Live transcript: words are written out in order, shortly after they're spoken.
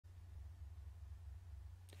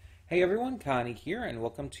Hey everyone, Connie here, and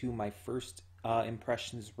welcome to my first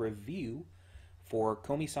impressions review for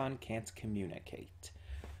Komi-san Can't Communicate.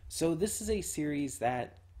 So this is a series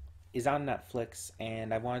that is on Netflix,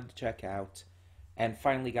 and I wanted to check out, and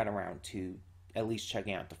finally got around to at least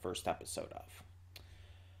checking out the first episode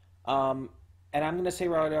of. And I'm going to say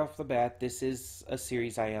right off the bat, this is a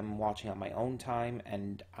series I am watching on my own time,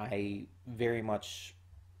 and I very much,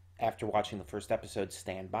 after watching the first episode,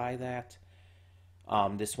 stand by that.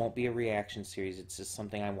 This won't be a reaction series. It's just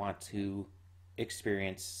something I want to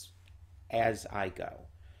experience as I go.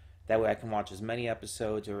 That way I can watch as many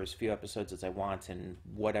episodes or as few episodes as I want in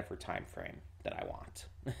whatever time frame that I want.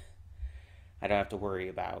 I don't have to worry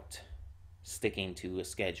about sticking to a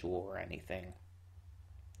schedule or anything.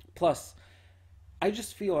 Plus, I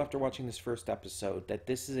just feel after watching this first episode that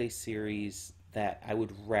this is a series that I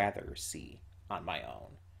would rather see on my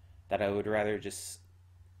own. That I would rather just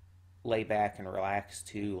lay back and relax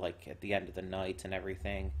to, like at the end of the night and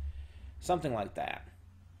everything. Something like that.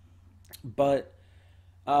 But,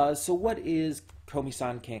 so what is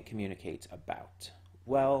Komi-san Can't Communicate about?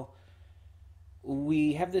 Well,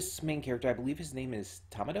 we have this main character, I believe his name is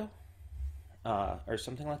Tamado, or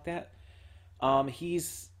something like that.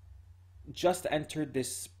 He's just entered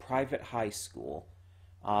this private high school,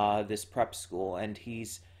 this prep school, and he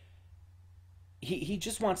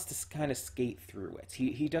just wants to kind of skate through it.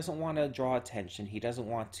 He doesn't want to draw attention. He doesn't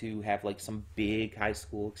want to have like some big high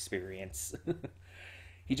school experience.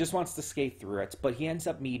 He just wants to skate through it. But he ends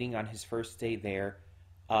up meeting on his first day there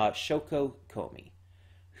Shoko Komi,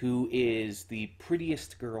 who is the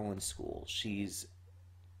prettiest girl in school. She's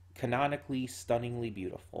canonically stunningly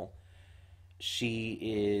beautiful. She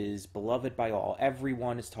is beloved by all.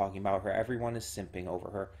 Everyone is talking about her. Everyone is simping over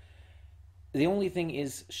her. The only thing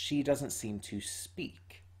is she doesn't seem to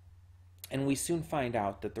speak. And we soon find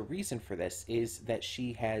out that the reason for this is that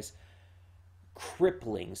she has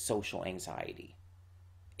crippling social anxiety.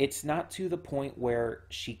 It's not to the point where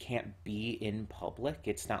she can't be in public.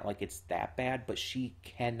 It's not like it's that bad, but she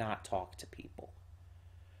cannot talk to people.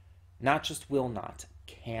 Not just will not,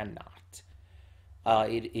 cannot.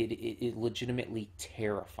 It legitimately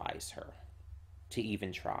terrifies her to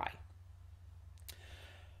even try.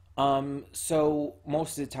 So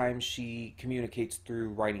most of the time she communicates through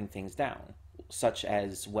writing things down, such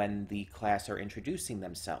as when the class are introducing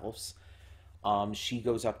themselves, she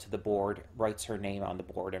goes up to the board, writes her name on the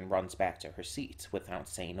board, and runs back to her seat without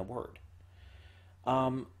saying a word.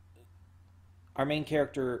 Our main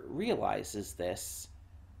character realizes this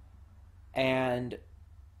and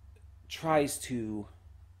tries to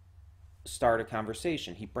start a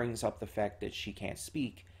conversation. He brings up the fact that she can't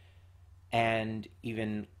speak, and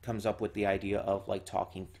even comes up with the idea of like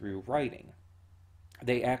talking through writing.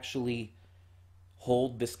 They actually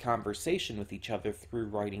hold this conversation with each other through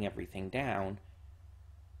writing everything down,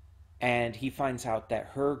 and he finds out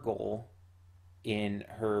that her goal in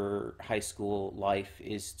her high school life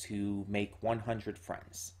is to make 100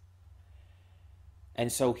 friends. And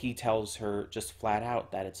so he tells her just flat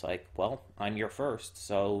out that it's like, well, I'm your first,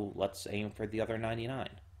 so let's aim for the other 99.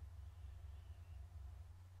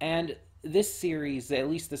 And this series,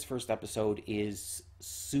 at least this first episode, is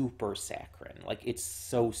super saccharine. Like, it's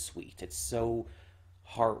so sweet. It's so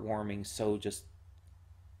heartwarming, so just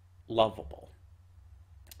lovable.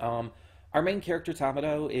 Our main character,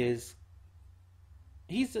 Tamado, is...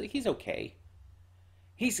 He's okay.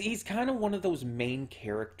 He's kind of one of those main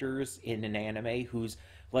characters in an anime who's,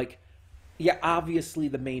 like... Yeah, obviously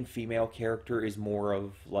the main female character is more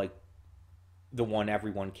of, like, the one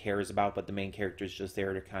everyone cares about, but the main character is just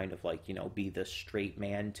there to kind of like, be the straight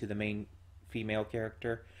man to the main female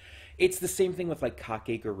character. It's the same thing with like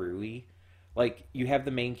Kakegurui. Like, you have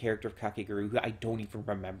the main character of Kakegurui, who I don't even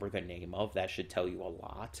remember the name of. That should tell you a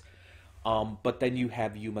lot. But then you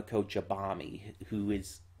have Yumiko Jabami, who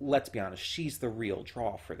is, let's be honest, she's the real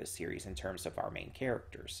draw for this series in terms of our main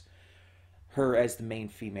characters. Her as the main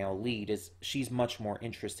female lead she's much more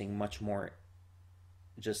interesting, much more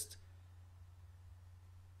just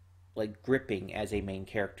like gripping as a main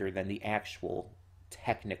character than the actual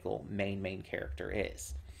technical main character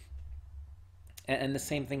is. And the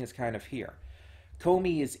same thing is kind of here.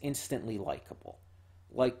 Komi is instantly likable.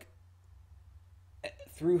 Like,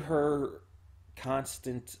 through her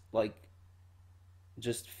constant, like,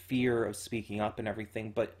 just fear of speaking up and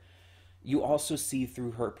everything, but you also see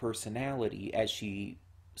through her personality as she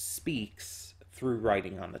speaks through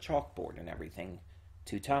writing on the chalkboard and everything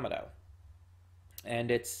to Tamado. And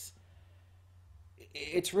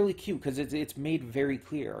it's really cute because it's made very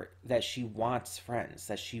clear that she wants friends,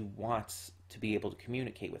 that she wants to be able to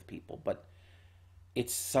communicate with people, but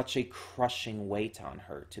it's such a crushing weight on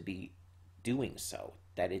her to be doing so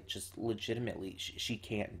that it just legitimately she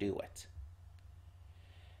can't do it.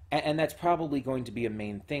 And that's probably going to be a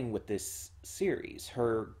main thing with this series,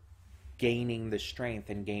 her gaining the strength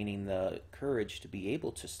and gaining the courage to be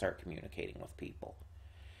able to start communicating with people.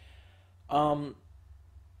 Um,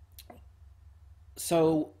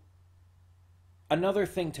 so another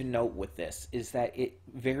thing to note with this is that it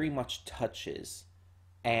very much touches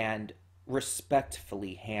and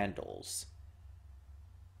respectfully handles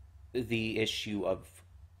the issue of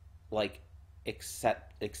like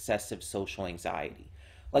excessive social anxiety.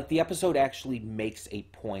 Like the episode actually makes a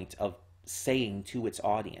point of saying to its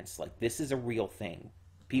audience, like, this is a real thing.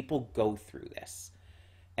 People go through this,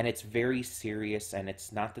 and it's very serious. And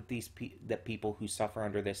it's not that that people who suffer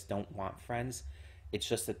under this don't want friends. It's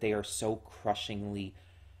just that they are so crushingly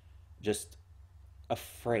just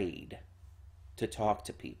afraid to talk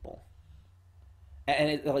to people. And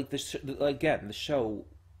it, like again, the show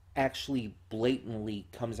actually blatantly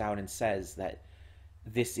comes out and says that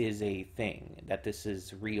this is a thing, that this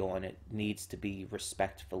is real, and it needs to be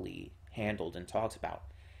respectfully handled and talked about.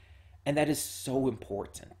 And that is so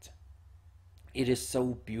important. It is so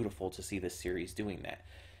beautiful to see this series doing that.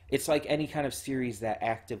 It's like any kind of series that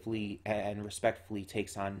actively and respectfully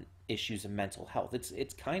takes on issues of mental health.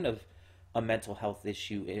 It's kind of a mental health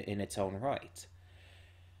issue in its own right.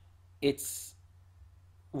 It's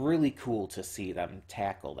really cool to see them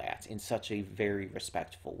tackle that in such a very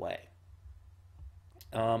respectful way.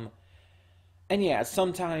 Um, and yeah,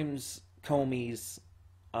 sometimes Comey's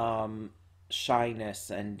shyness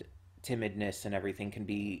and timidness and everything can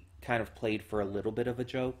be kind of played for a little bit of a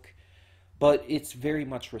joke, but it's very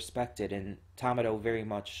much respected, and Tamado very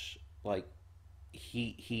much like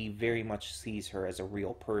he very much sees her as a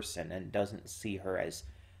real person and doesn't see her as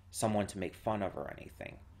someone to make fun of or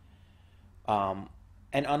anything. Um,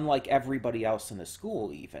 and unlike everybody else in the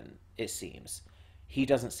school, even it seems, he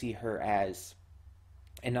doesn't see her as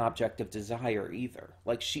an object of desire either.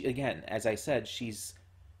 Like she, again, as I said, she's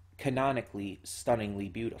canonically stunningly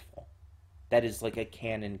beautiful. That is like a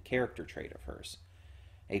canon character trait of hers,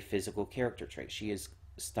 a physical character trait. She is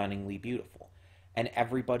stunningly beautiful. And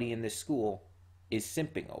everybody in this school is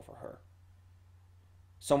simping over her.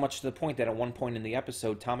 So much to the point that at one point in the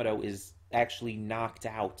episode, Tamado is actually knocked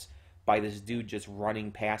out by this dude just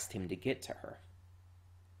running past him to get to her.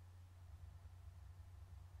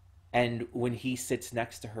 And when he sits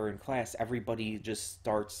next to her in class, everybody just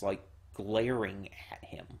starts like glaring at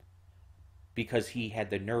him because he had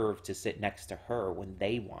the nerve to sit next to her when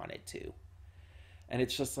they wanted to. And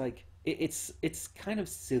it's just like it's kind of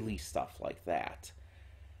silly stuff like that.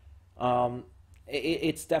 Um,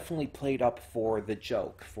 it's definitely played up for the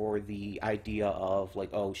joke, for the idea of like,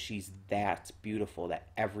 oh, she's that beautiful that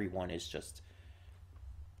everyone is just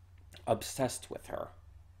obsessed with her.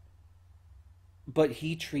 But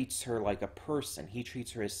he treats her like a person. He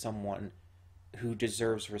treats her as someone who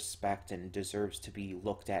deserves respect and deserves to be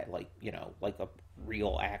looked at like, like a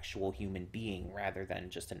real actual human being rather than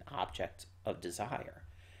just an object of desire.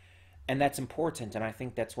 And that's important, and I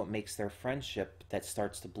think that's what makes their friendship that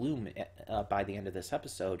starts to bloom by the end of this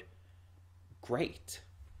episode great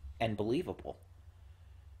and believable.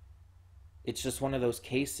 It's just one of those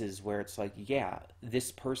cases where it's like, yeah,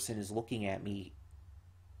 this person is looking at me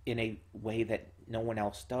in a way that no one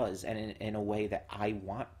else does, and in a way that I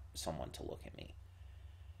want someone to look at me.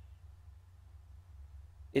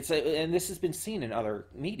 And this has been seen in other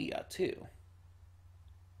media too.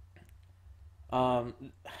 Um,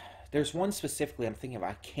 there's one specifically I'm thinking of.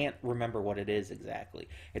 I can't remember what it is exactly.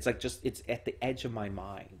 It's like just it's at the edge of my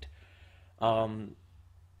mind. Um,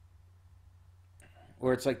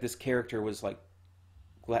 where it's like this character was like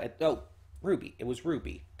glad. Oh, Ruby. It was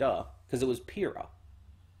Ruby. Duh, because it was Pyrrha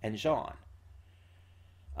and Jean.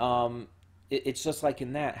 It's just like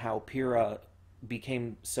in that how Pyrrha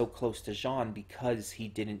became so close to Jean because he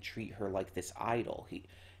didn't treat her like this idol.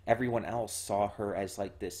 Everyone else saw her as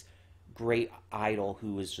like this great idol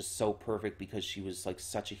who was just so perfect because she was like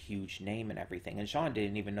such a huge name and everything. And Jean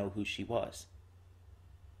didn't even know who she was.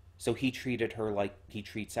 So he treated her like he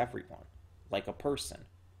treats everyone, like a person.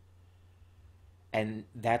 And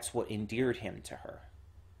that's what endeared him to her.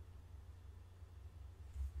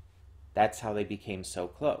 That's how they became so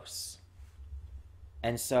close.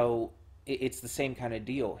 And so it's the same kind of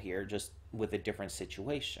deal here, just with a different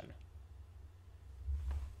situation.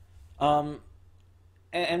 Um,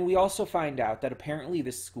 and we also find out that apparently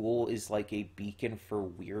this school is like a beacon for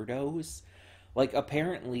weirdos. Like,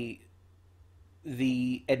 apparently,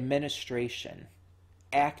 the administration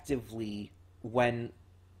actively, when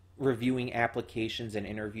reviewing applications and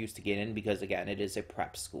interviews to get in, because again, it is a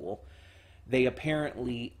prep school, they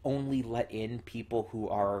apparently only let in people who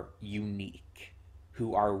are unique,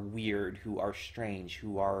 who are weird, who are strange,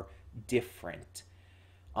 who are different.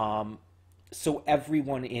 So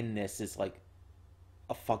everyone in this is like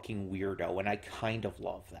a fucking weirdo, and I kind of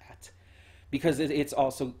love that. Because it's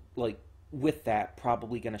also, like, with that,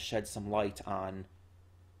 probably going to shed some light on,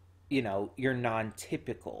 your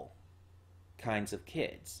non-typical kinds of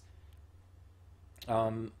kids.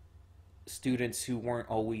 Students who weren't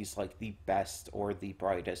always, like, the best or the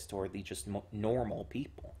brightest or the just normal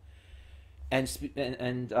people. And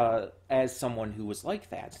as someone who was like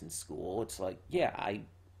that in school, it's like, yeah, I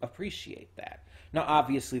appreciate that. Now,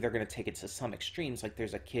 obviously, they're going to take it to some extremes. Like,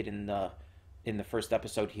 there's a kid in the first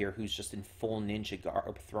episode here who's just in full ninja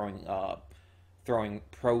garb, throwing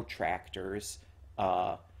protractors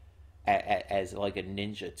as like a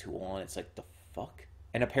ninja tool, and it's like, the fuck.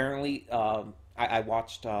 And apparently, I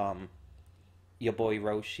watched your boy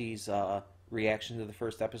Roshi's reaction to the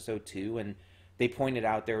first episode too, and they pointed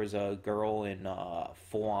out there was a girl in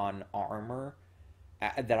full-on armor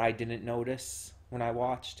that I didn't notice when I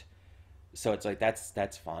watched. So it's like,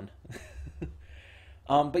 that's fun.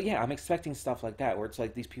 But yeah, I'm expecting stuff like that, where it's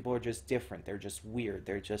like these people are just different, they're just weird,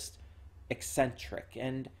 they're just eccentric,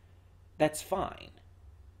 and that's fine.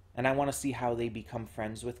 And I want to see how they become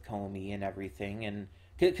friends with Komi and everything, and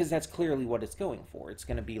because that's clearly what it's going for. It's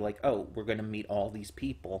going to be like, oh, we're going to meet all these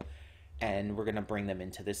people, and we're going to bring them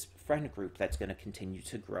into this friend group that's going to continue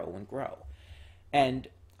to grow and grow. And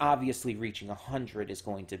obviously reaching 100 is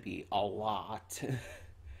going to be a lot.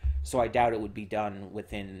 So I doubt it would be done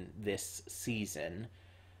within this season.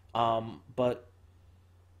 But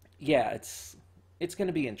yeah, it's going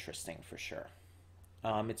to be interesting for sure.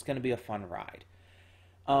 It's going to be a fun ride.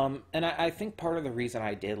 And I think part of the reason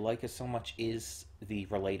I did like it so much is the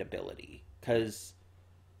relatability. Because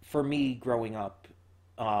for me, growing up,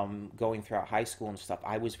 going throughout high school and stuff,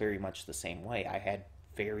 I was very much the same way. I had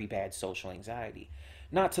very bad social anxiety.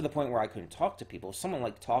 Not to the point where I couldn't talk to people. If someone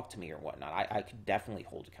like talked to me or whatnot, I could definitely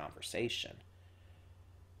hold a conversation.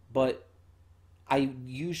 But I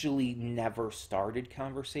usually never started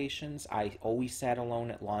conversations. I always sat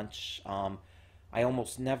alone at lunch. I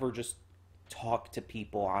almost never just talked to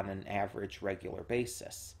people on an average, regular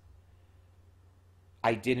basis.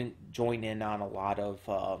 I didn't join in on a lot of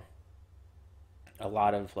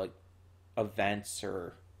like events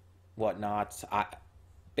or whatnot.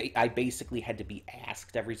 I basically had to be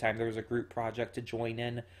asked every time there was a group project to join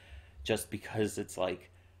in, just because it's like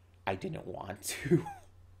I didn't want to.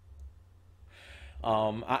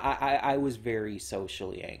 I was very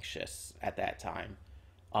socially anxious at that time,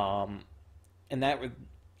 and that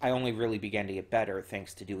I only really began to get better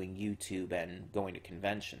thanks to doing YouTube and going to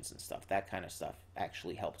conventions and stuff. That kind of stuff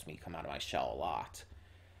actually helped me come out of my shell a lot.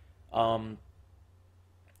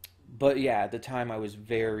 But yeah, at the time I was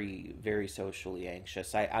very, very socially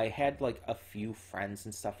anxious. I had like a few friends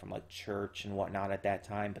and stuff from like church and whatnot at that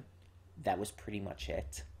time, but that was pretty much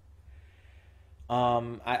it.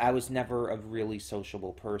 I was never a really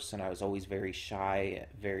sociable person. I was always very shy,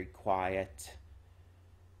 very quiet.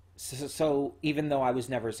 So even though I was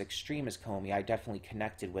never as extreme as Komi, I definitely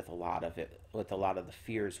connected with a lot of it, with a lot of the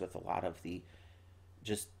fears, with a lot of the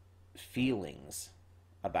just feelings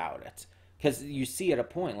about it. Because you see at a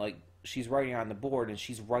point, like, she's writing on the board and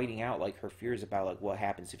she's writing out, like, her fears about, like, what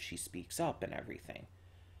happens if she speaks up and everything.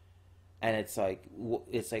 And it's like,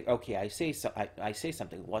 okay, I say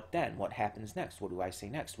something. What then? What happens next? What do I say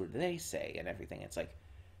next? What do they say? And everything. It's like,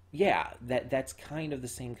 yeah, that's kind of the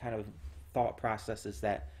same kind of thought processes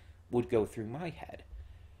that would go through my head.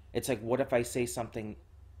 It's like, what if I say something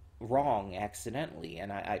wrong accidentally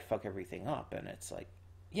and I fuck everything up? And it's like,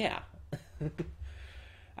 yeah,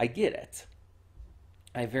 I get it.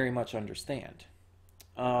 I very much understand.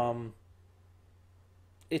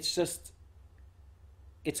 It's just,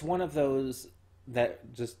 it's one of those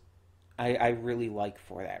that just I really like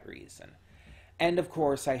for that reason. And of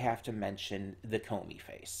course, I have to mention the Komi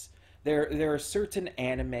face. There are certain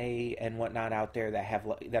anime and whatnot out there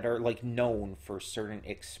that are like known for certain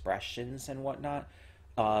expressions and whatnot.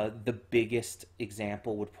 The biggest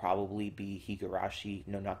example would probably be Higurashi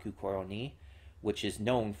no Naku Koroni, which is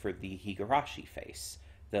known for the Higurashi face,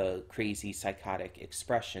 the crazy psychotic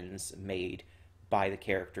expressions made by the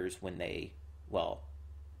characters when they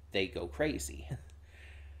go crazy,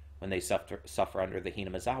 when they suffer under the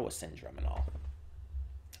Hinamizawa syndrome and all.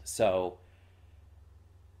 So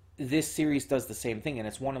this series does the same thing, and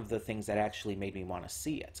it's one of the things that actually made me want to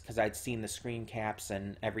see it, because I'd seen the screen caps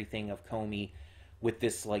and everything of Komi with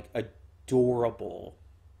this like adorable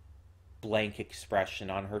blank expression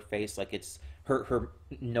on her face. Like it's her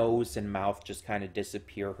nose and mouth just kind of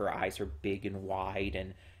disappear. Her eyes are big and wide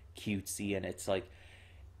and cutesy, and it's like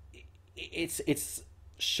it's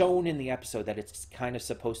shown in the episode that it's kind of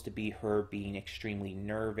supposed to be her being extremely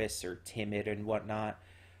nervous or timid and whatnot.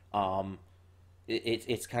 Um,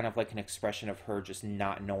 it's kind of like an expression of her just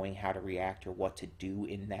not knowing how to react or what to do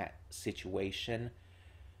in that situation.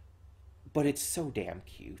 But it's so damn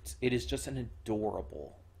cute. It is just an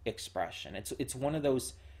adorable expression. It's one of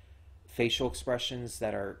those facial expressions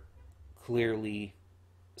that are clearly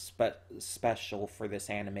special for this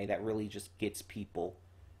anime that really just gets people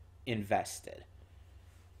invested.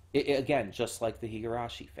 Again, just like the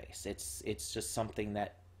Higurashi face, it's just something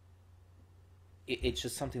that it's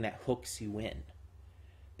just something that hooks you in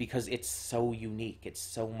because it's so unique. It's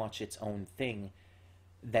so much its own thing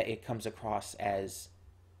that it comes across as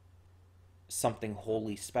something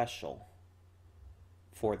wholly special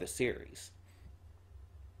for the series.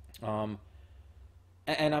 Um,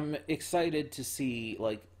 and I'm excited to see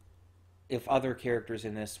like if other characters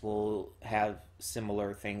in this will have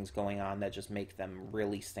similar things going on that just make them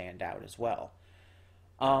really stand out as well.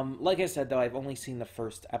 Like I said, though, I've only seen the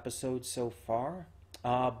first episode so far,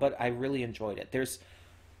 but I really enjoyed it. There's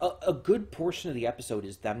a good portion of the episode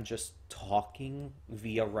is them just talking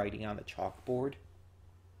via writing on the chalkboard.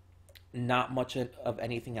 Not much of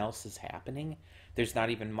anything else is happening. There's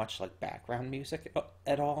not even much like background music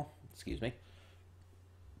at all. Excuse me.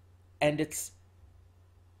 And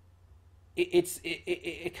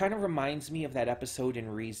it kind of reminds me of that episode in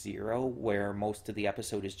ReZero where most of the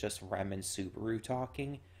episode is just Rem and Subaru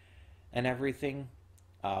talking and everything,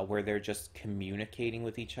 where they're just communicating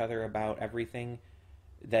with each other about everything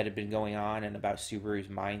that had been going on and about Subaru's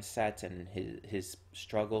mindset and his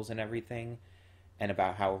struggles and everything, and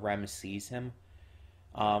about how Rem sees him.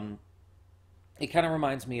 It kind of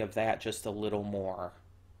reminds me of that, just a little more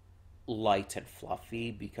light and fluffy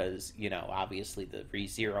because, you know, obviously the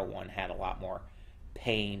ReZero one had a lot more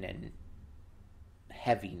pain and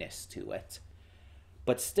heaviness to it.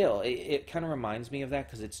 But still, it kind of reminds me of that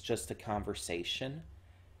because it's just a conversation.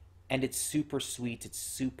 And it's super sweet, it's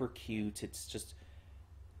super cute, it's just...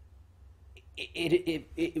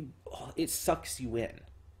 It sucks you in.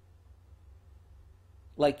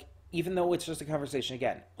 Like, even though it's just a conversation,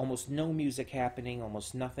 again, almost no music happening,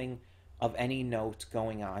 almost nothing of any note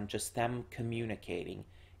going on, just them communicating,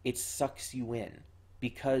 it sucks you in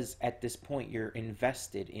because at this point you're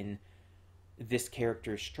invested in this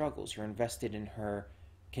character's struggles, you're invested in her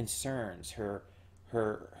concerns, her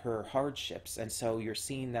hardships, and so you're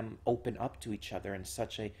seeing them open up to each other in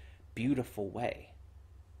such a beautiful way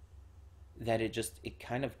that it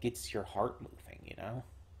kind of gets your heart moving, you know?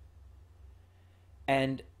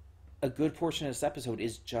 And a good portion of this episode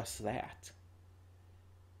is just that.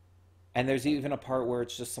 And there's even a part where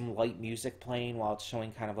it's just some light music playing while it's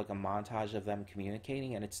showing kind of like a montage of them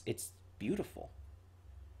communicating, and it's beautiful.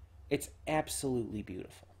 It's absolutely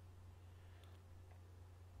beautiful.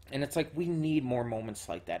 And it's like we need more moments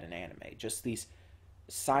like that in anime. Just these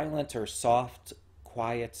silent or soft,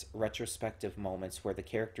 quiet, retrospective moments where the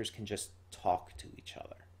characters can just talk to each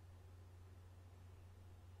other.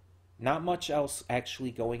 Not much else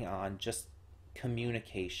actually going on, just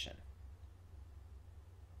communication.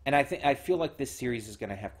 And I feel like this series is going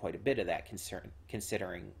to have quite a bit of that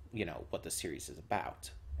considering, you know, what the series is about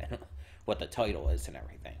and what the title is and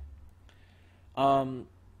everything.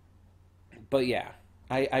 But yeah,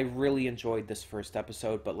 I really enjoyed this first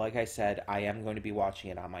episode, but like I said, I am going to be watching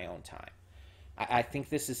it on my own time. I think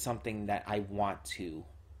this is something that I want to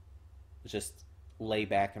just lay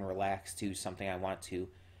back and relax to, something I want to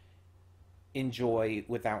enjoy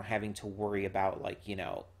without having to worry about, like, you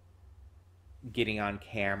know, getting on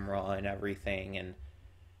camera and everything and,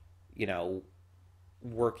 you know,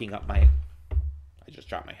 working up my... I just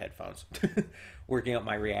dropped my headphones. Working up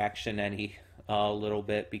my reaction a little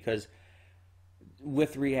bit, because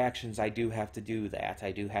with reactions I do have to do that.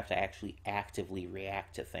 I do have to actually actively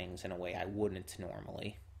react to things in a way I wouldn't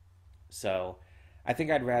normally. So I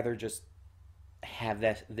think I'd rather just have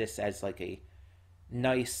this as like a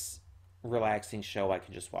nice, relaxing show I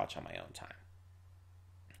can just watch on my own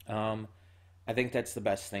time. I think that's the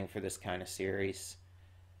best thing for this kind of series.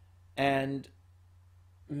 And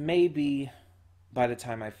maybe by the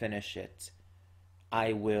time I finish it,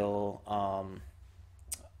 I will,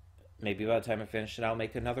 maybe by the time I finish it, I'll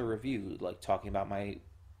make another review, like talking about my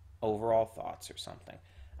overall thoughts or something.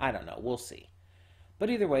 I don't know. We'll see. But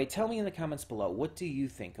either way, tell me in the comments below, what do you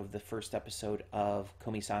think of the first episode of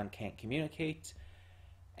Komi-san Can't Communicate?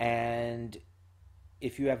 And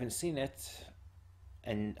if you haven't seen it,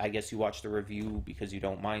 and I guess you watched the review because you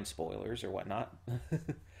don't mind spoilers or whatnot.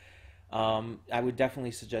 I would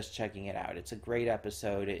definitely suggest checking it out. It's a great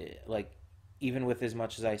episode. Like, even with as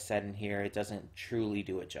much as I said in here, it doesn't truly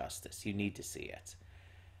do it justice. You need to see it.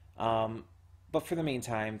 Um, but for the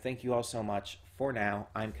meantime, thank you all so much. For now,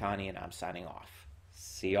 I'm Connie and I'm signing off.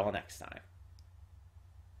 See y'all next time.